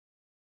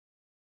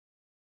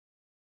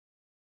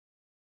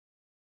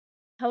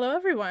Hello,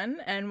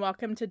 everyone, and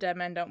welcome to Dead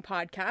Men Don't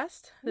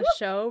Podcast, the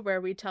show where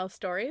we tell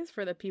stories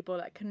for the people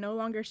that can no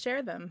longer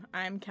share them.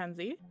 I'm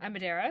Kenzie. I'm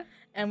Adara.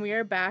 And we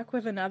are back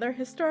with another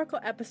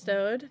historical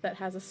episode that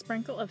has a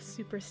sprinkle of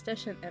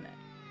superstition in it.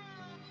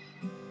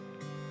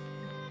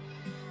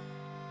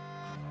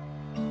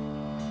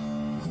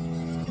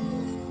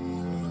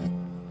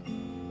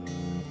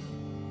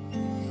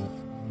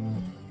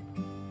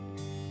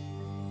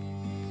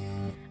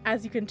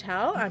 As you can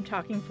tell, I'm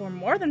talking for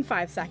more than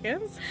 5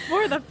 seconds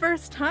for the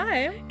first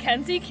time.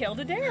 Kenzie killed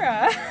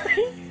Adara.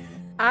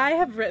 I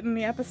have written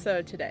the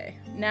episode today.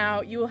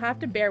 Now, you will have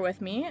to bear with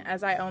me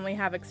as I only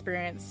have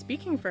experience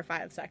speaking for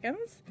 5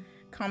 seconds,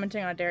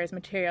 commenting on Adara's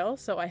material,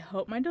 so I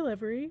hope my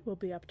delivery will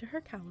be up to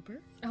her caliber.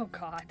 Oh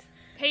god.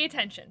 Pay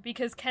attention,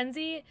 because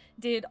Kenzie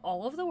did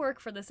all of the work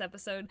for this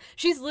episode.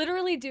 She's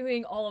literally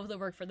doing all of the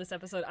work for this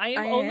episode. I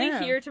am only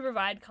here to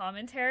provide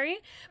commentary,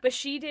 but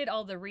she did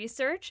all the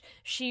research.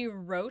 She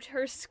wrote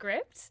her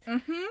script,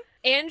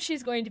 and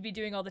she's going to be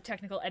doing all the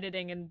technical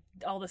editing and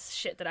all this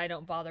shit that I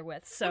don't bother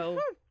with. So,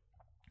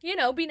 you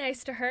know, be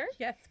nice to her.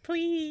 Yes,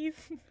 please.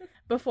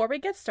 Before we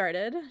get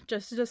started,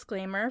 just a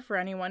disclaimer for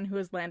anyone who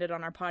has landed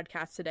on our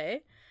podcast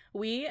today.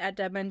 We at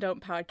Dead Men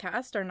Don't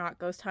Podcast are not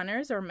ghost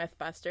hunters or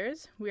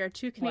mythbusters. We are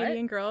two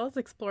Canadian girls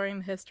exploring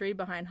the history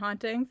behind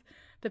hauntings,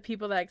 the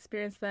people that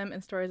experience them,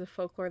 and stories of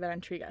folklore that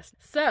intrigue us.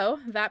 So,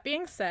 that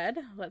being said,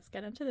 let's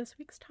get into this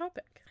week's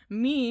topic.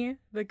 Me,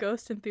 the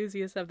ghost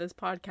enthusiast of this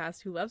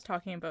podcast who loves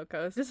talking about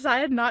ghosts,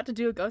 decided not to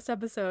do a ghost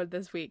episode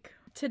this week.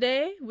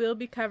 Today, we'll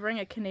be covering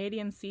a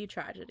Canadian sea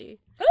tragedy.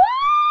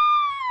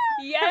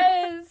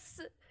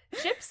 Yes!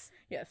 Ships?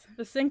 Yes.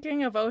 The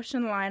sinking of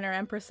ocean liner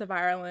Empress of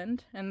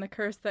Ireland and the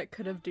curse that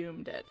could have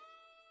doomed it.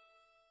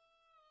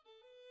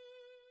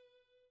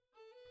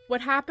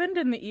 What happened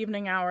in the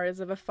evening hours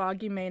of a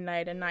foggy May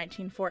night in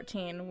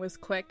 1914 was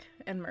quick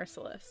and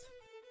merciless.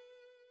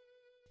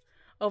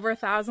 Over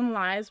 1,000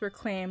 lives were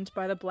claimed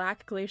by the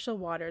black glacial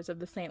waters of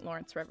the St.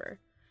 Lawrence River.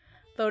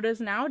 Though it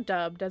is now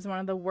dubbed as one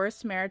of the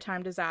worst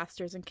maritime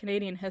disasters in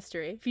Canadian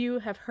history, few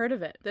have heard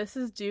of it. This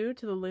is due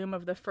to the loom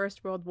of the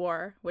First World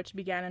War, which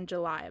began in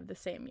July of the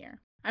same year.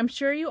 I'm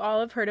sure you all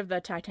have heard of the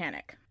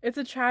Titanic. It's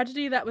a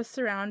tragedy that was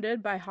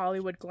surrounded by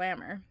Hollywood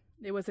glamour.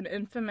 It was an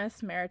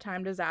infamous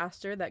maritime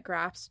disaster that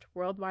grasped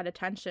worldwide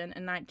attention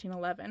in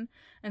 1911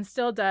 and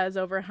still does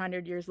over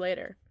 100 years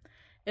later.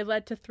 It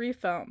led to 3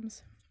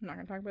 films. I'm not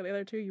going to talk about the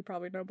other 2. You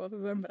probably know both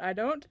of them, but I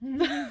don't.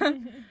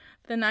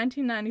 The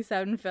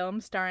 1997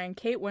 film starring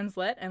Kate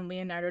Winslet and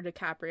Leonardo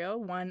DiCaprio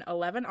won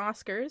 11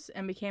 Oscars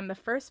and became the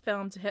first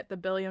film to hit the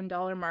 $1 billion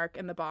mark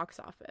in the box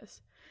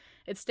office.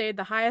 It stayed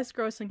the highest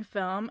grossing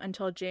film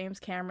until James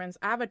Cameron's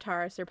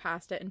Avatar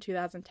surpassed it in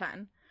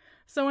 2010.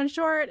 So in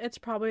short, it's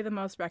probably the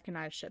most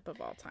recognized ship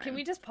of all time. Can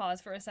we just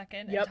pause for a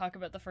second and talk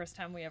about the first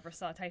time we ever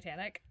saw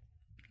Titanic?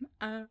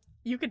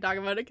 You can talk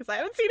about it because I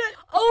haven't seen it.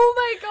 Oh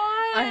my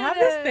god! I have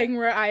this thing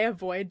where I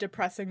avoid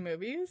depressing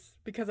movies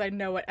because I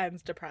know it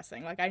ends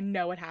depressing. Like, I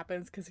know what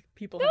happens because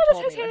people have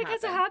told me what Titanic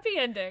has a happy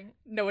ending.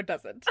 No, it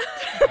doesn't.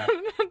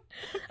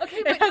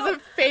 Okay, but it has a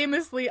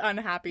famously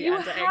unhappy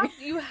ending.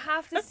 You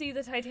have to see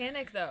the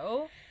Titanic,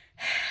 though.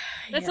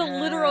 That's a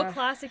literal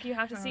classic. You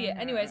have to see it.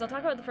 Anyways, I'll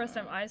talk about the first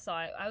time I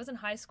saw it. I was in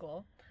high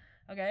school,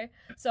 okay?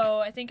 So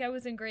I think I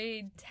was in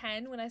grade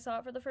 10 when I saw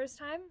it for the first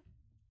time.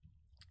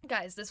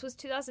 Guys, this was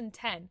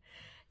 2010. Do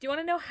you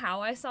want to know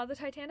how I saw the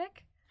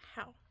Titanic?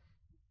 How?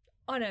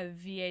 On a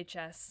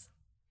VHS.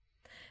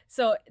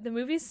 So the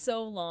movie's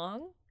so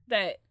long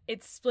that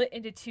it's split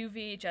into 2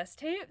 VHS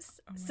tapes,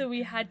 so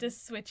we had to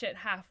switch it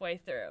halfway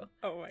through.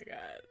 Oh my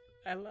god.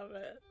 I love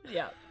it.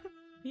 Yeah.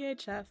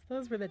 VHS,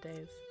 those were the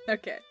days.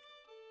 Okay.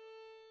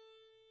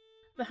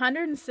 The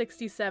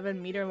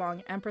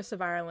 167-meter-long Empress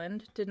of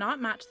Ireland did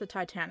not match the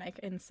Titanic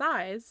in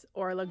size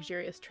or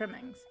luxurious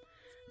trimmings,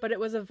 but it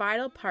was a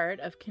vital part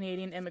of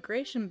Canadian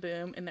immigration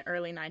boom in the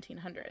early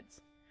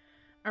 1900s.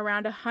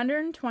 Around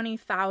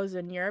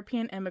 120,000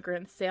 European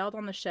immigrants sailed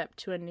on the ship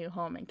to a new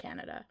home in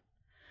Canada.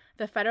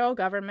 The federal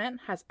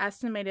government has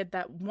estimated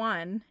that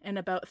 1 in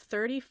about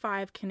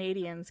 35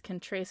 Canadians can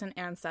trace an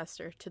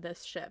ancestor to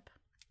this ship.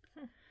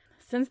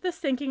 Since the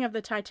sinking of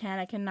the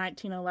Titanic in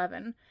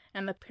 1911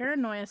 and the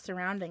paranoia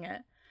surrounding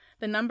it,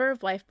 the number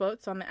of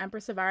lifeboats on the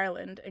Empress of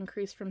Ireland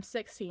increased from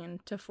 16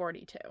 to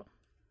 42.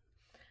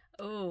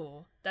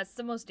 Oh, that's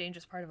the most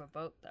dangerous part of a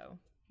boat, though,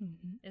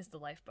 is the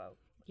lifeboat.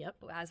 Yep.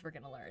 As we're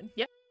going to learn.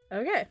 Yep.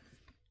 Okay.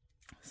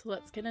 So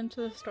let's get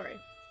into the story.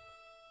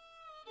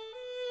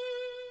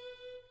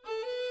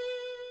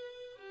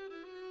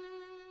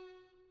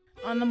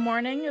 On the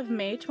morning of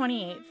May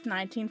 28,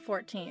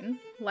 1914,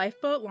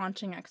 lifeboat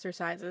launching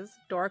exercises,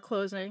 door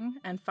closing,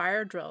 and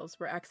fire drills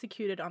were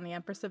executed on the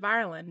Empress of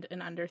Ireland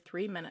in under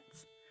 3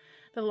 minutes.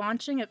 The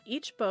launching of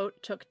each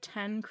boat took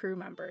 10 crew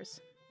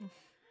members.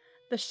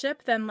 The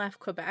ship then left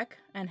Quebec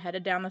and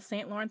headed down the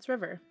St. Lawrence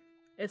River.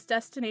 Its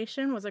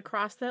destination was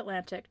across the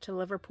Atlantic to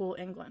Liverpool,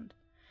 England.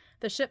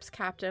 The ship's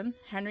captain,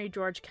 Henry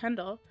George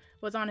Kendall,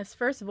 was on his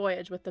first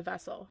voyage with the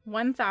vessel.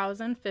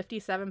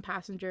 1,057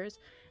 passengers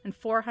and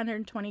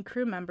 420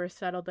 crew members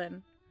settled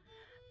in.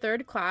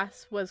 Third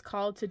class was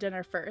called to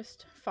dinner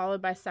first,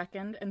 followed by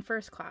second and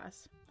first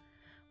class.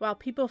 While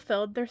people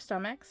filled their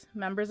stomachs,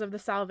 members of the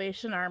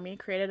Salvation Army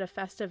created a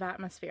festive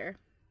atmosphere.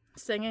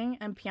 Singing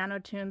and piano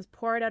tunes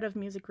poured out of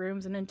music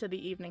rooms and into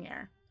the evening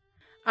air.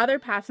 Other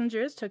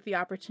passengers took the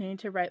opportunity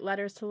to write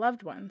letters to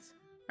loved ones.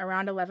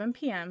 Around 11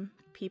 p.m.,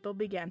 people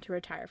began to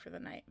retire for the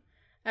night.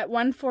 At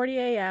 1:40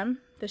 a.m.,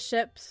 the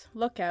ship's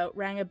lookout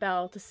rang a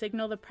bell to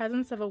signal the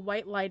presence of a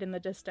white light in the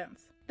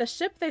distance. The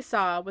ship they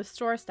saw was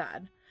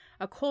Storstad,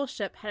 a coal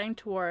ship heading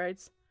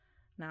towards,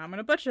 now I'm going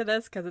to butcher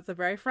this because it's a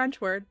very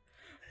French word,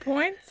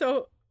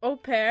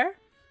 Pointe-au-Père.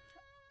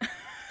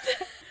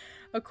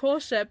 A coal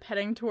ship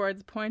heading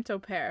towards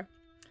Pointe-au-Père.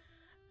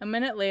 A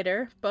minute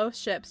later, both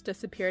ships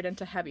disappeared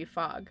into heavy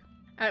fog.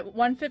 At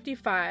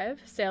 1:55,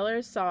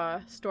 sailors saw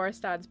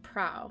Storstad's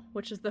prow,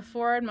 which is the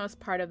forwardmost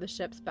part of the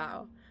ship's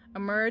bow,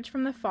 emerge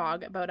from the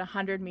fog about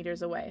 100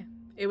 meters away.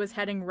 It was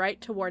heading right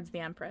towards the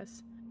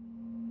Empress.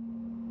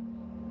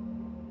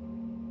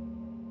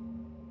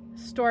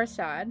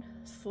 Storstad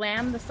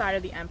slammed the side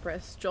of the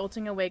Empress,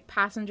 jolting awake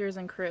passengers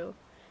and crew.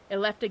 It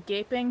left a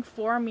gaping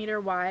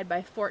 4-meter-wide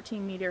by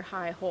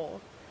 14-meter-high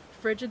hole.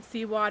 Frigid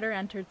seawater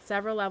entered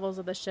several levels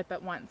of the ship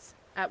at once.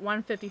 At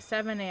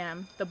 1:57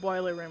 a.m., the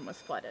boiler room was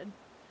flooded.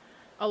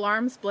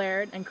 Alarms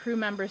blared, and crew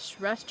members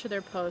rushed to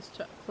their posts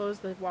to close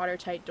the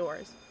watertight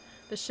doors.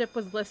 The ship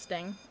was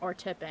listing, or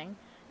tipping,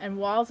 and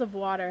walls of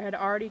water had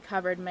already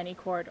covered many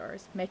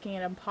corridors, making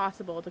it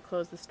impossible to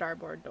close the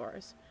starboard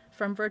doors.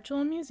 From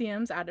Virtual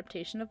Museum's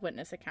adaptation of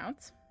witness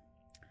accounts,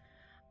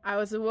 I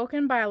was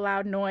awoken by a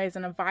loud noise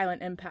and a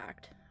violent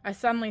impact. I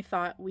suddenly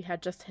thought we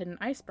had just hit an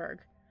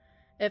iceberg.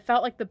 It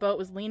felt like the boat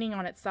was leaning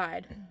on its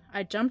side.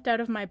 I jumped out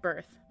of my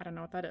berth. I don't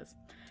know what that is.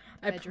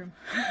 Bedroom.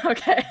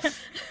 Okay.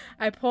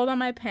 I pulled on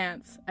my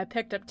pants. I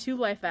picked up 2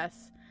 life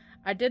vests.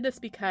 I did this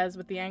because,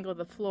 with the angle of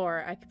the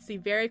floor, I could see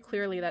very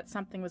clearly that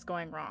something was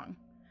going wrong.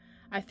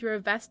 I threw a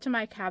vest to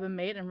my cabin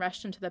mate and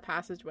rushed into the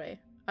passageway.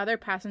 Other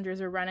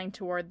passengers were running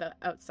toward the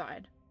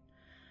outside.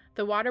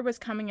 The water was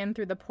coming in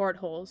through the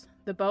portholes.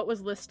 The boat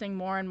was listing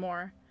more and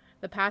more.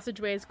 The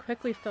passageways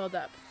quickly filled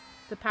up.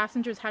 The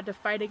passengers had to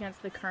fight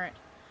against the current.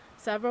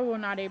 Several were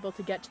not able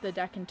to get to the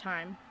deck in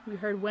time. We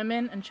heard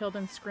women and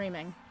children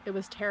screaming. It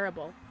was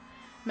terrible.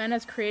 Men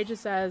as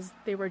courageous as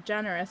they were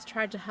generous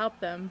tried to help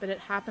them, but it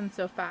happened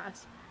so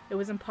fast. It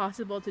was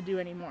impossible to do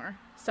any more.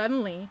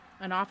 Suddenly,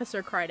 an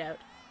officer cried out,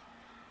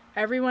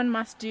 "Everyone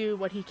must do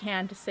what he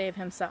can to save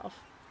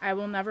himself." I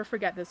will never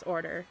forget this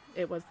order.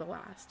 It was the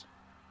last.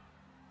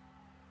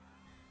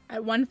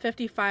 At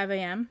 1:55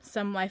 a.m.,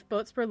 some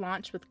lifeboats were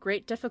launched with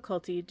great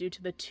difficulty due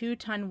to the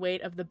 2-ton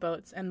weight of the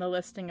boats and the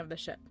listing of the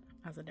ship.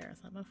 As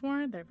Adara said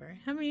before, they're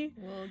very heavy.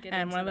 We'll get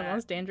and into one of the that.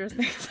 most dangerous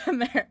things in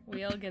there.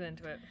 We'll get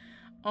into it.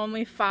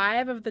 Only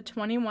 5 of the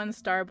 21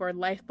 starboard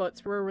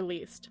lifeboats were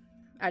released.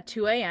 At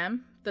 2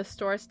 a.m., the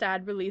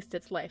Storstad released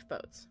its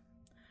lifeboats.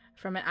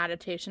 From an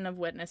adaptation of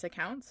witness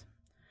accounts.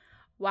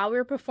 While we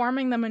were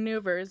performing the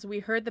maneuvers, we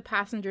heard the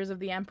passengers of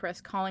the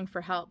Empress calling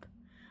for help.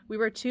 We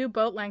were 2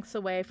 boat lengths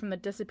away from the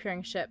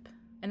disappearing ship.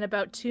 In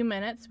about 2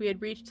 minutes, we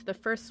had reached the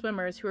first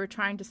swimmers who were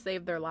trying to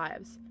save their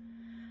lives.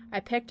 I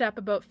picked up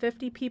about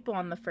 50 people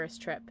on the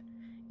first trip.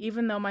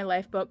 Even though my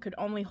lifeboat could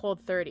only hold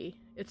 30,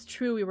 it's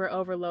true we were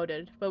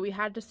overloaded, but we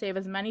had to save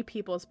as many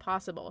people as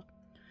possible.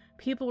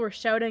 People were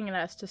shouting at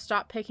us to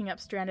stop picking up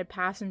stranded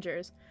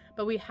passengers,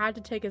 but we had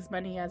to take as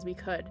many as we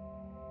could.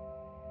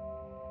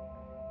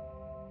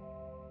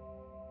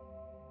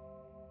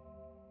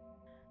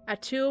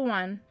 At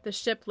 2:01, the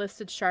ship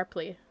listed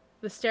sharply.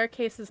 The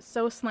staircases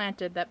so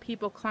slanted that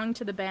people clung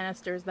to the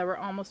banisters that were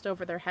almost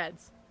over their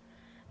heads.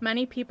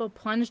 Many people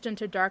plunged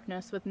into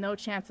darkness with no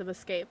chance of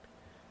escape.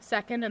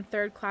 Second and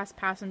third class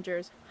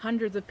passengers,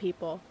 hundreds of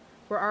people,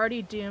 were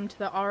already doomed to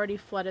the already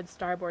flooded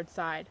starboard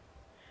side.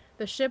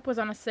 The ship was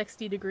on a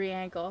 60-degree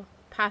angle.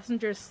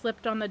 Passengers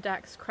slipped on the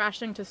decks,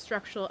 crashing to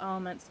structural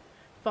elements,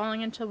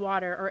 falling into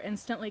water, or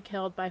instantly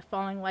killed by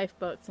falling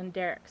lifeboats and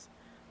derricks,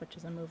 which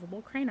is a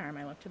movable crane arm.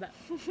 I looked it up.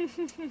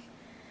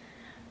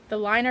 The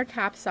liner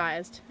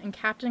capsized, and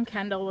Captain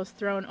Kendall was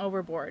thrown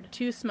overboard.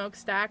 2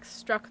 smokestacks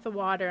struck the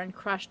water and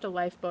crushed a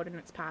lifeboat and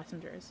its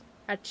passengers.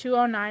 At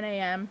 2:09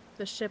 a.m.,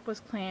 the ship was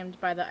claimed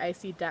by the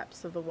icy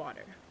depths of the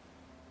water.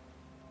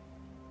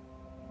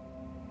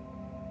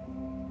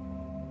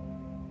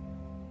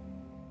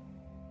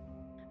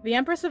 The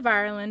Empress of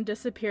Ireland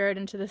disappeared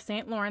into the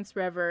St. Lawrence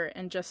River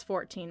in just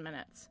 14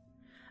 minutes.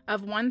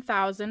 Of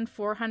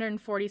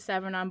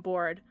 1,447 on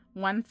board,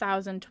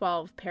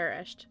 1,012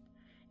 perished.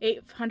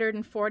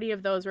 840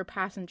 of those were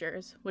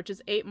passengers, which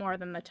is 8 more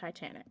than the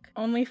Titanic.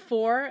 Only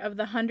 4 of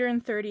the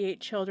 138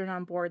 children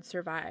on board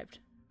survived.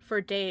 For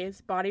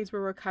days, bodies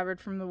were recovered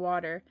from the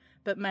water,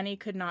 but many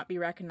could not be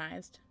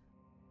recognized.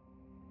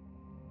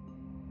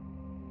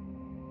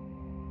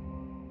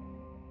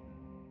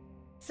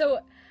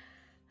 So,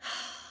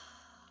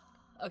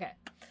 okay.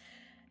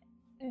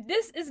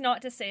 This is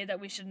not to say that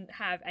we shouldn't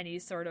have any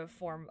sort of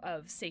form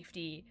of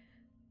safety,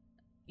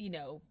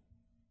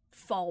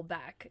 fall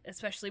back,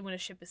 especially when a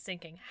ship is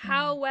sinking.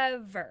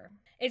 However,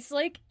 it's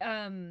like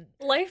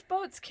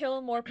lifeboats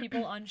kill more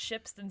people on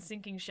ships than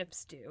sinking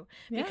ships do,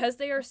 because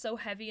they are so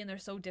heavy and they're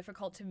so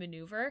difficult to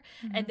maneuver,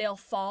 and they'll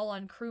fall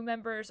on crew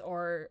members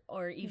or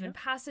even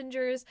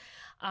passengers.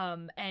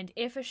 And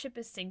if a ship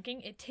is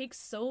sinking, it takes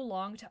so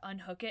long to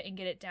unhook it and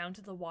get it down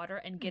to the water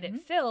and get it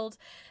filled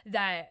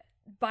that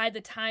by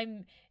the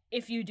time,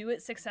 if you do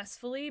it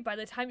successfully, by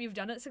the time you've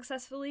done it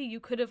successfully,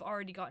 you could have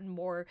already gotten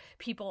more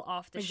people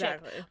off the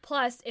ship.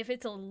 Plus, if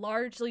it's a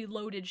largely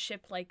loaded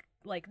ship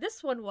like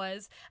this one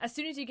was, as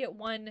soon as you get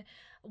one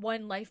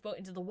lifeboat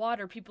into the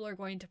water, people are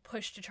going to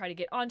push to try to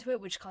get onto it,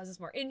 which causes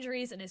more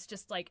injuries, and it's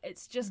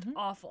just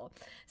awful.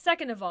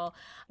 Second of all,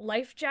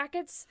 life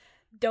jackets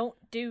don't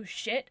do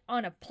shit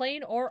on a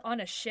plane or on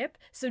a ship,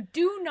 so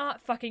do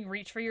not fucking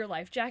reach for your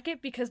life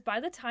jacket, because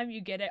by the time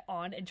you get it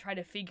on and try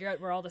to figure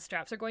out where all the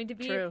straps are going to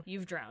be,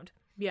 you've drowned.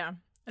 Yeah,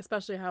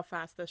 especially how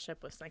fast the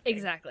ship was sinking.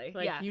 Exactly.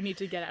 You need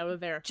to get out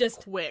of there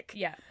just quick.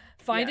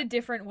 Find a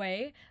different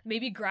way.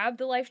 Maybe grab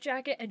the life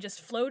jacket and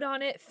just float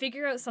on it,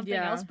 figure out something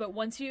else. But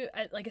once you,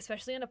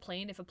 especially on a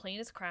plane, if a plane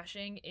is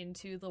crashing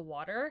into the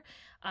water,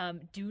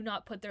 do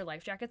not put their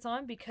life jackets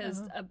on,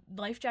 because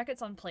life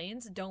jackets on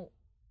planes don't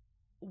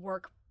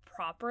work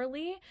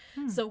properly.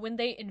 So when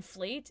they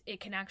inflate, it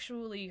can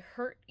actually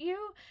hurt you,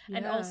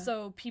 and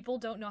also people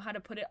don't know how to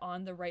put it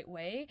on the right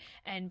way,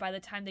 and by the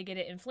time they get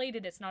it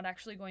inflated, it's not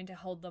actually going to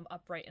hold them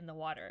upright in the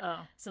water,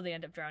 so they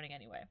end up drowning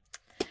anyway.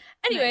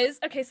 Anyways,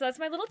 okay, so that's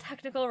my little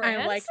technical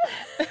rant. I like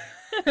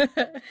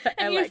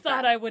and you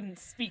thought I wouldn't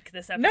speak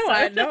this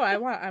episode.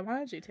 I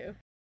wanted you to.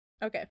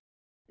 Okay,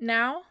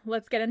 now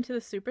let's get into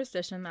the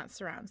superstition that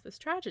surrounds this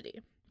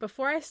tragedy.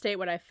 Before I state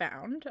what I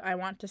found, I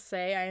want to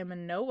say I am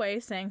in no way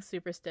saying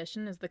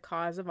superstition is the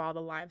cause of all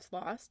the lives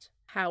lost.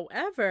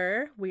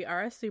 However, we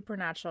are a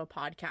supernatural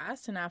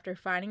podcast, and after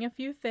finding a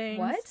few things...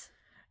 What?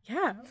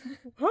 Yeah.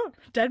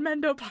 Dead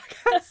Men Don't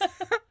Podcast.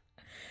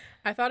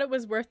 I thought it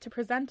was worth to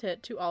present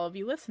it to all of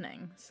you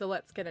listening, so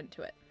let's get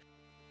into it.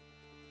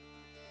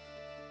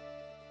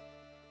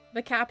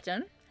 The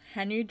captain,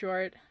 Henry.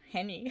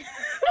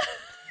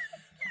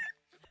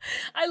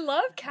 I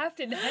love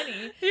Captain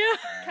Henny. Yeah.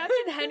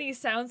 Captain Henny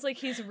sounds like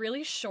he's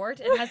really short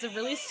and has a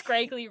really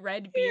scraggly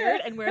red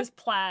beard and wears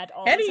plaid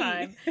all the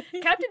time.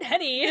 Captain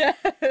Henny. Yeah.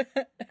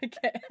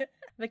 Okay.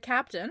 The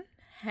captain,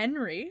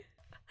 Henry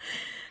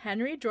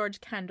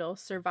George Kendall,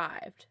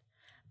 survived.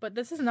 But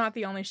this is not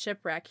the only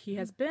shipwreck he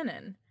has been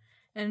in.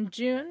 In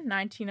June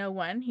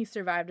 1901, he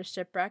survived a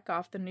shipwreck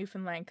off the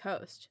Newfoundland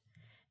coast.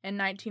 In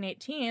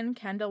 1918,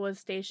 Kendall was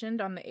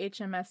stationed on the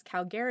HMS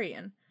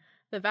Calgarian.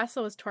 The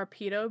vessel was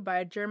torpedoed by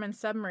a German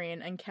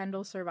submarine, and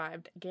Kendall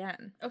survived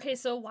again. Okay,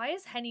 so why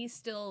is Henny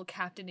still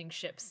captaining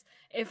ships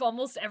if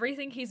almost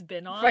everything he's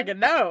been on? Fucking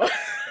no.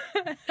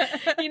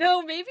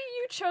 Maybe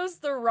you chose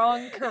the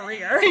wrong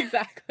career.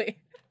 Exactly.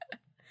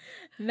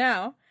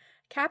 Now,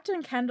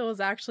 Captain Kendall is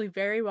actually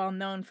very well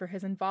known for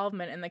his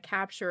involvement in the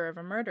capture of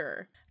a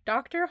murderer.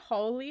 Dr.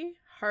 Hawley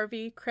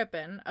Harvey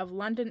Crippen of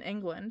London,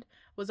 England,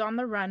 was on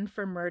the run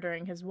for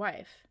murdering his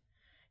wife.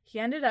 He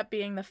ended up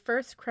being the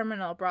first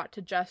criminal brought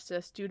to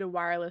justice due to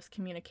wireless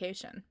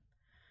communication.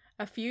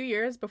 A few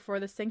years before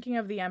the sinking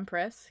of the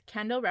Empress,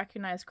 Kendall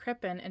recognized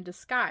Crippen in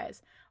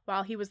disguise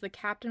while he was the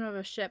captain of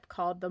a ship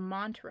called the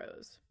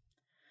Montrose.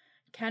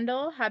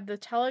 Kendall had the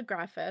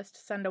telegraphist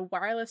send a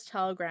wireless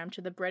telegram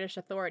to the British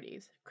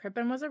authorities.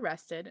 Crippen was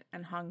arrested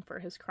and hung for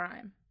his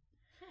crime.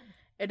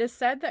 It is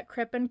said that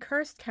Crippen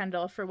cursed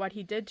Kendall for what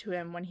he did to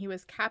him when he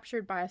was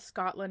captured by a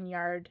Scotland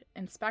Yard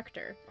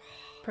inspector,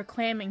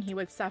 proclaiming he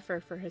would suffer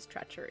for his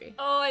treachery.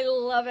 Oh, I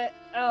love it.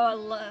 Oh, I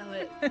love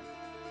it.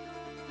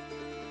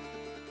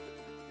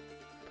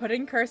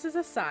 Putting curses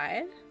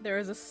aside, there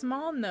is a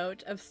small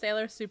note of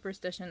sailor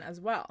superstition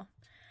as well.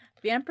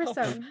 The Empress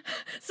of...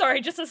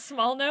 Sorry, just a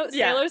small note.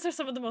 Yeah. Sailors are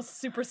some of the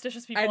most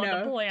superstitious people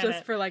on the planet.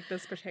 Just for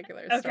this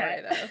particular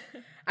story, though.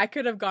 I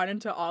could have gone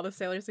into all the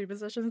sailor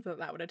superstitions, but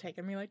that would have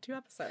taken me 2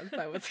 episodes. So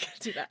I was going to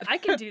do that. I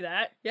could do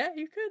that. Yeah,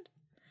 you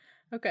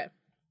could. Okay.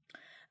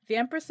 The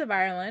Empress of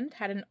Ireland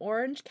had an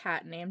orange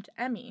cat named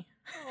Emmy.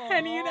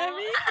 Henny and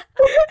Emmy?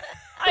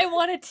 I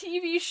want a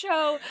TV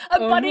show, a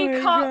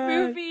buddy cop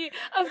movie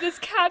of this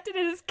captain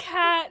and his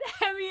cat,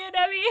 Emmy and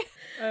Emmy.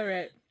 All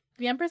right.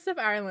 The Empress of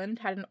Ireland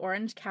had an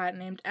orange cat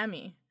named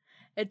Emmy.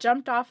 It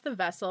jumped off the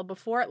vessel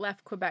before it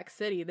left Quebec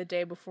City the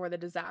day before the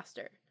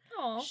disaster.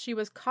 Aww. She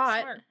was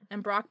caught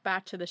and brought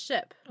back to the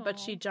ship, but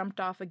she jumped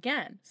off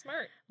again,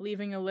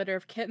 leaving a litter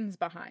of kittens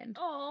behind.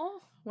 Aww.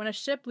 When a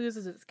ship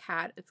loses its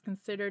cat, it's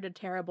considered a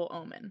terrible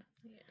omen.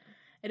 Yeah.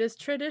 It is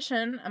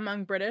tradition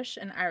among British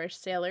and Irish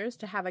sailors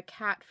to have a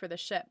cat for the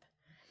ship.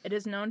 It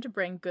is known to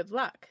bring good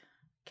luck.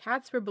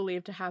 Cats were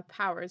believed to have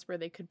powers where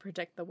they could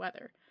predict the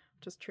weather.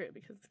 Which is true,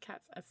 because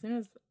cats, as soon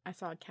as I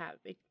saw a cat,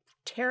 they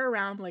tear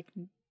around like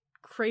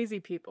crazy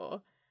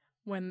people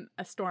when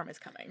a storm is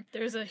coming.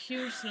 There's a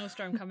huge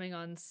snowstorm coming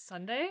on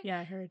Sunday. Yeah,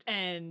 I heard.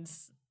 And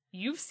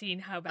you've seen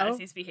how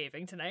Bassie's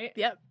behaving tonight.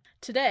 Yep.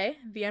 Today,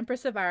 the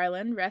Empress of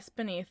Ireland rests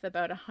beneath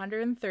about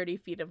 130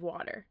 feet of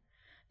water.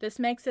 This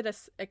makes it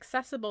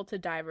accessible to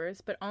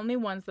divers, but only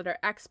ones that are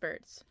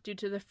experts, due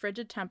to the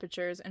frigid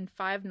temperatures and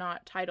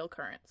 5-knot tidal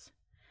currents.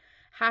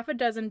 Half a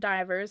dozen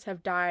divers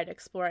have died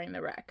exploring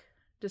the wreck.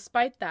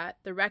 Despite that,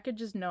 the wreckage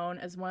is known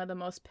as one of the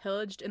most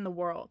pillaged in the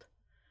world.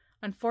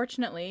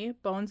 Unfortunately,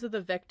 bones of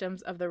the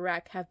victims of the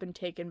wreck have been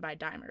taken by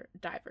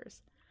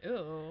divers.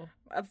 Ooh.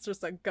 That's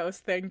just a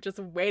ghost thing just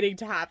waiting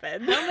to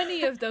happen. How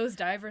many of those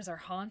divers are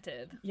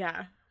haunted?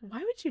 Yeah. Why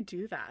would you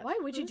do that? Why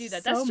would you do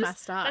that? So That's just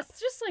messed up.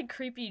 That's just like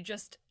creepy,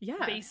 just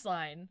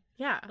baseline.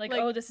 Yeah. Like,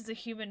 oh, this is a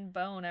human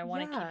bone. I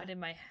want to keep it in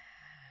my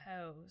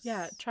house.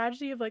 Yeah.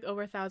 Tragedy of like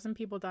over 1,000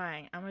 people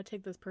dying. I'm going to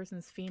take this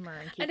person's femur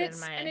and keep it in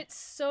my... And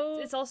it's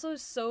also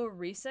so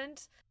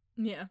recent.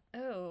 Yeah.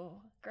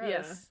 Oh, gross.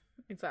 Yeah,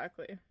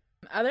 exactly.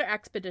 Other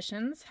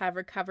expeditions have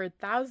recovered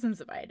thousands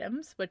of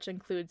items, which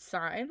include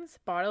signs,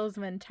 bottles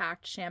of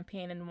intact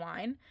champagne and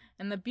wine,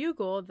 and the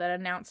bugle that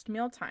announced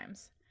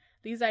mealtimes.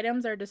 These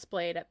items are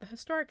displayed at the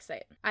historic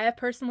site. I have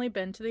personally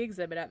been to the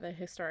exhibit at the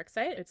historic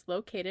site. It's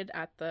located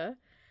at the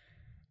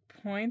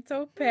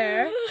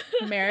Pointe-au-Père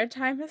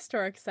Maritime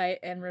Historic Site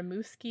in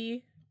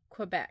Rimouski,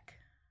 Quebec.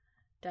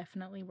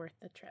 Definitely worth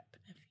the trip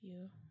if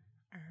you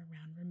are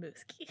around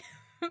Rimouski.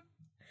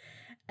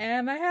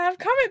 And I have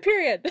comment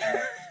period.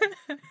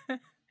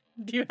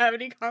 Do you have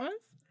any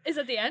comments? Is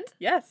it the end?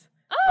 Yes.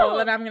 Oh!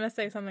 Then I'm going to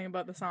say something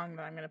about the song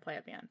that I'm going to play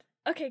at the end.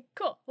 Okay,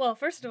 cool. Well,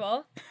 first of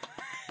all,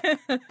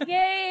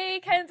 yay,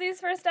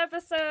 Kenzie's first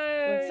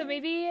episode. So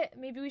maybe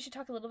we should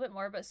talk a little bit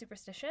more about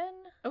superstition.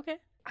 Okay.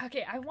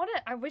 Okay, I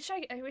wish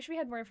we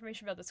had more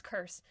information about this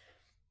curse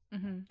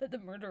that the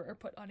murderer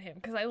put on him,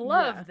 because I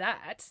love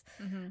that.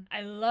 Mm-hmm.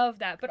 I love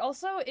that. But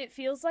also, it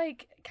feels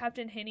like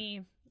Captain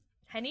Henry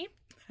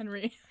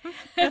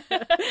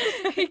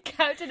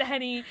Captain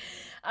Henny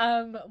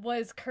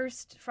was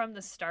cursed from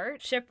the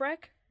start.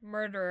 Shipwreck,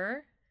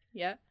 murderer.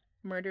 Yep.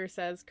 Murderer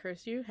says,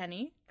 curse you,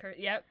 Henny.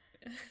 Yep.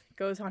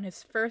 Goes on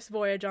his first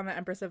voyage on the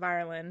Empress of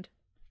Ireland.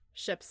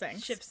 Ship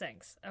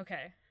sinks.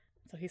 Okay.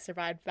 So he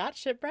survived that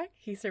shipwreck.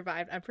 He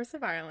survived Empress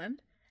of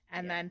Ireland.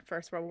 And then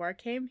First World War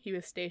came. He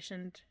was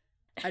stationed.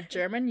 A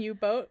German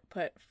U-boat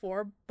put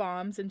 4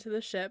 bombs into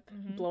the ship,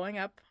 blowing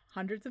up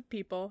hundreds of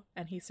people,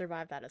 and he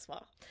survived that as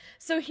well.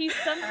 So he's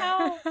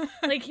somehow,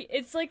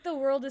 it's like the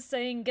world is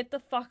saying, get the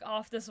fuck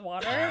off this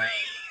water.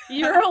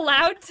 You're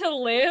allowed to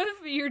live,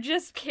 you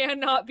just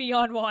cannot be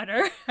on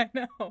water. I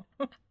know.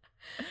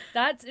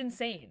 That's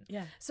insane.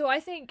 Yeah. So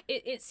I think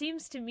it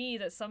seems to me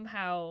that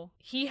somehow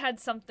he had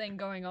something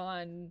going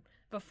on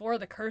before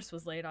the curse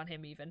was laid on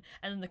him even,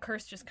 and then the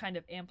curse just kind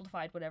of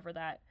amplified whatever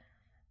that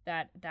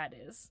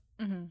is.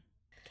 Mm-hmm.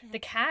 The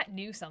cat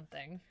knew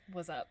something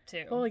was up,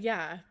 too. Well,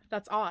 yeah.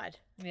 That's odd.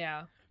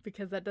 Yeah.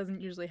 Because that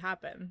doesn't usually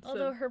happen.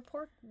 Although her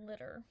poor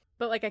litter.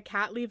 But, like, a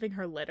cat leaving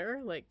her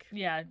litter? Like,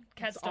 yeah,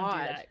 cats don't do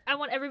that. I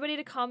want everybody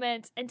to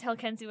comment and tell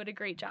Kenzie what a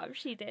great job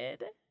she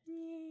did.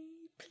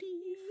 Yay,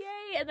 please.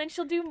 Yay. And then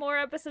she'll do more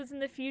episodes in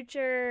the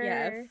future.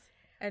 Yes.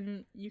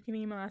 And you can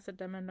email us at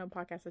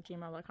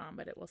deadmendon'tpodcast@gmail.com,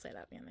 but it will say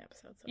that at the end of the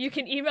episode. So you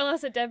can email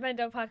us at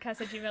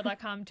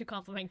deadmendon'tpodcast@gmail.com to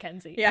compliment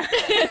Kenzie. Yeah.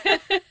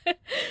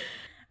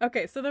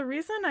 Okay, so the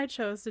reason I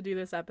chose to do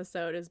this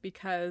episode is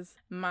because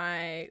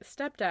my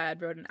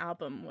stepdad wrote an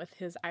album with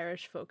his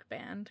Irish folk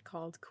band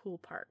called Cool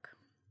Park.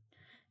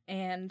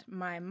 And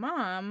my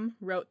mom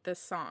wrote this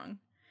song.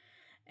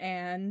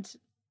 And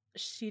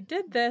she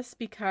did this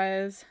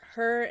because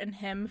her and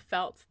him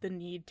felt the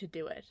need to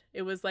do it.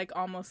 It was like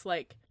almost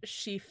like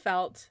she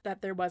felt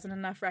that there wasn't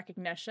enough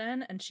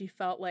recognition, and she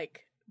felt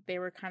like they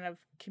were kind of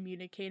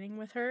communicating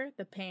with her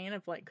the pain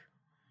of like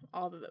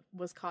all that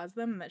was caused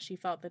them, and that she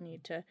felt the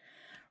need to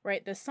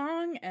write this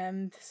song.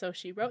 And so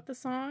she wrote the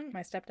song.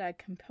 My stepdad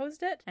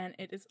composed it, and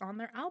it is on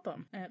their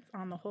album, and it's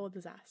on The Whole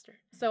Disaster.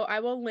 So I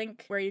will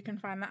link where you can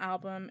find the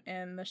album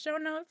in the show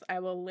notes. I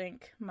will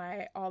link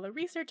all the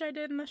research I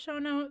did in the show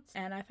notes,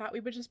 and I thought we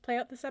would just play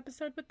out this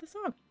episode with the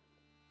song.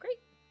 Great.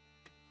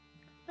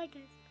 Bye,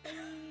 guys.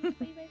 Bye,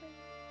 bye, bye.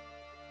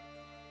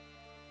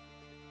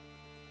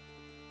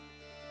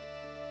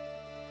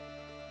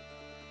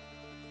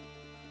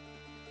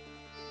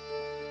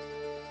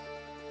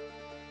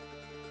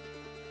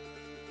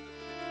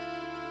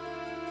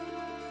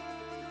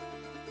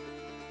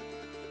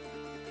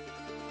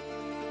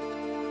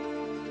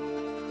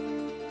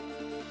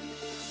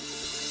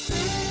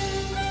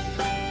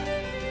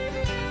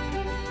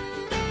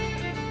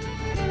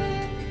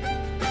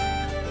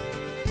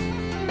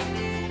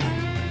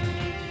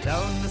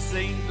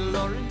 St.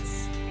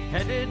 Lawrence,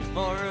 headed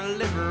for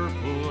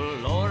Liverpool.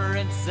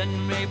 Lawrence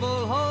and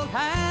Mabel hold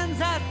hands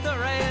at the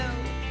rail.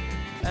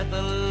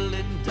 Ethel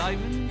in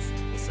diamonds,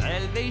 the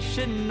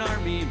Salvation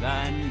Army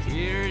band.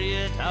 Here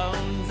you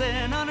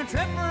Townsend on a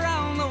trip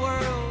around the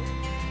world.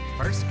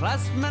 First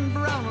classman,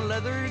 brown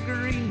leather,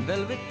 green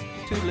velvet,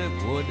 tulip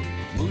wood.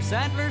 Moose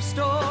antlers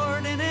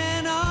stored in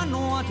an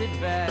unwanted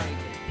bag.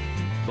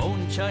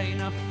 Bone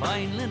china,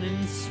 fine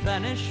linen,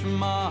 Spanish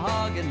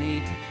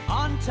mahogany.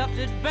 On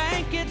tufted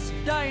blankets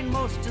dine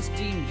most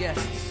esteemed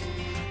guests.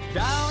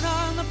 Down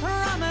on the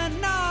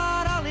promenade,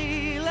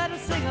 Ollie, let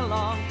us sing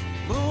along.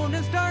 Moon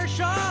and stars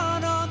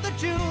shone on the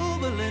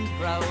jubilant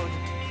crowd.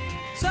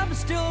 Some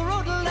still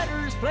wrote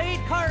letters, played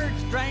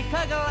cards, drank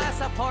a glass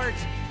of port,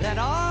 then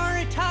all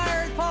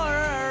retired for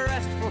a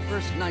restful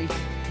first night.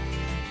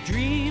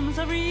 Dreams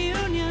of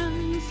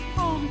reunions,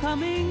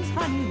 homecomings,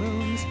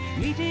 honeymoons,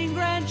 meeting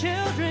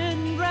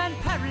grandchildren,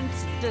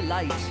 grandparents'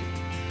 delight.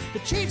 The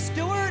chief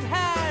steward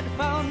had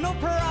found no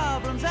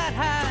problems at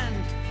hand.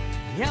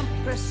 The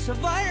Empress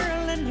of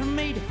Ireland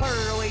made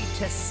her way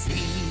to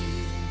sea.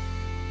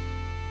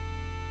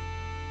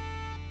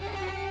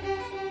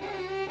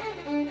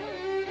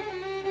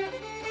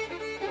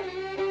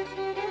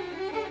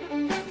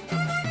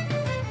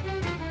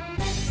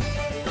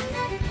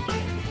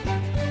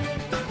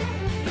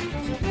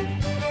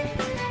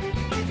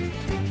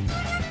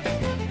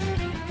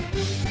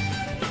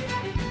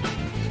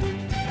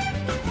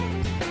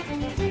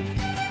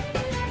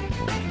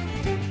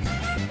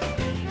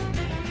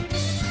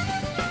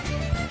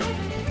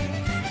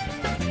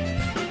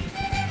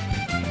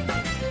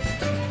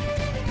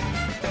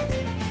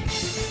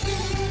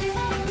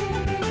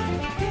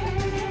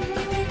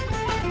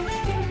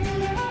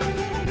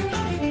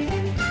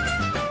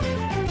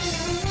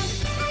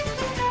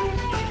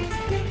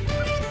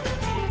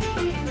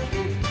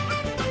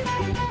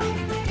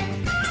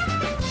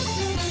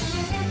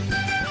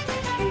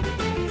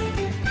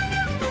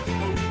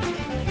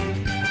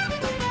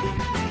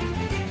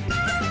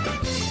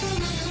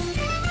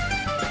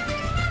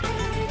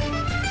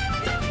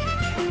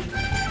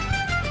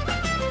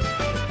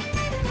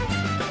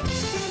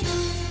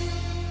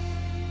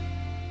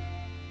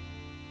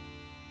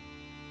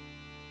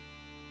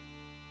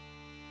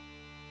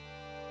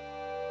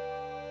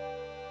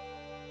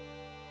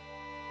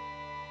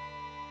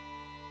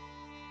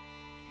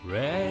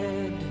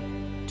 Red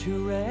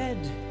to red,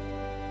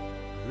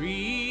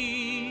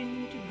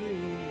 green to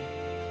green.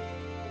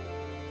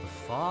 The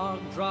fog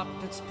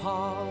dropped its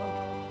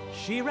pall,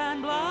 she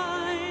ran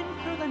blind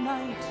through the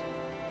night.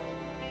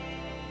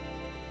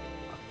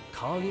 A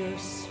collier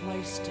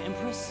sliced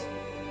empress,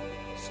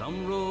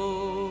 some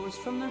rose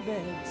from their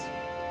beds.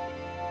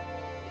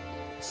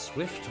 A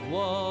swift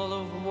wall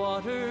of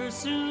water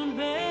soon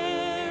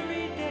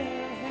buried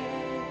their heads.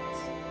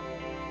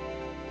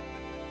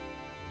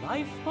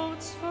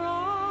 Lifeboats for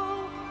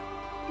all,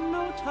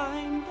 no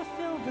time to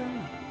fill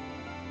them.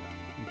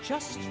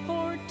 Just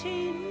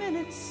 14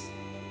 minutes,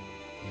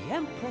 the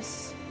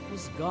Empress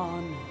was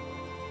gone.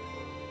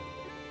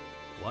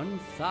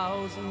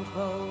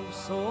 1,012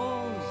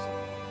 souls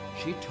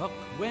she took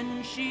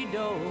when she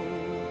dove.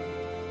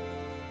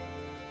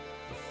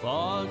 The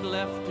fog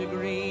left a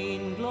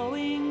green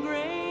glowing